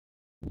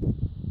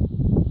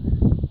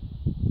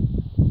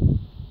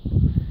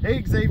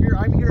Hey Xavier,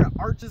 I'm here at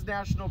Arches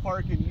National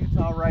Park in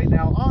Utah right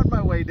now, on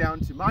my way down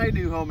to my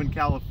new home in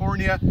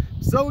California.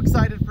 So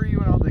excited for you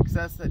and all the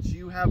success that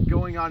you have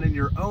going on in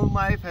your own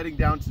life, heading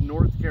down to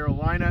North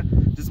Carolina.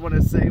 Just want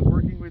to say,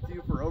 working with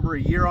you for over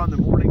a year on the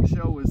morning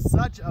show was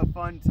such a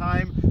fun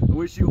time. I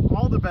wish you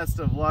all the best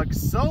of luck.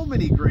 So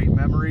many great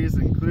memories,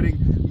 including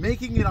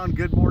making it on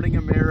Good Morning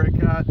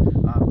America,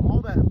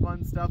 all that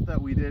fun stuff that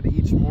we did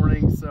each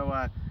morning.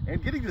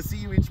 And getting to see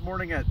you each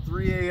morning at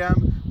 3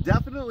 a.m.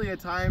 Definitely a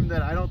time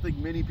that I don't think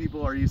many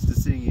people are used to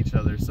seeing each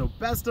other. So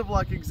best of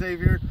luck,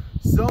 Xavier.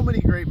 So many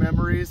great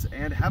memories,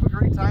 and have a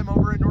great time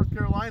over in North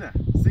Carolina.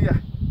 See ya.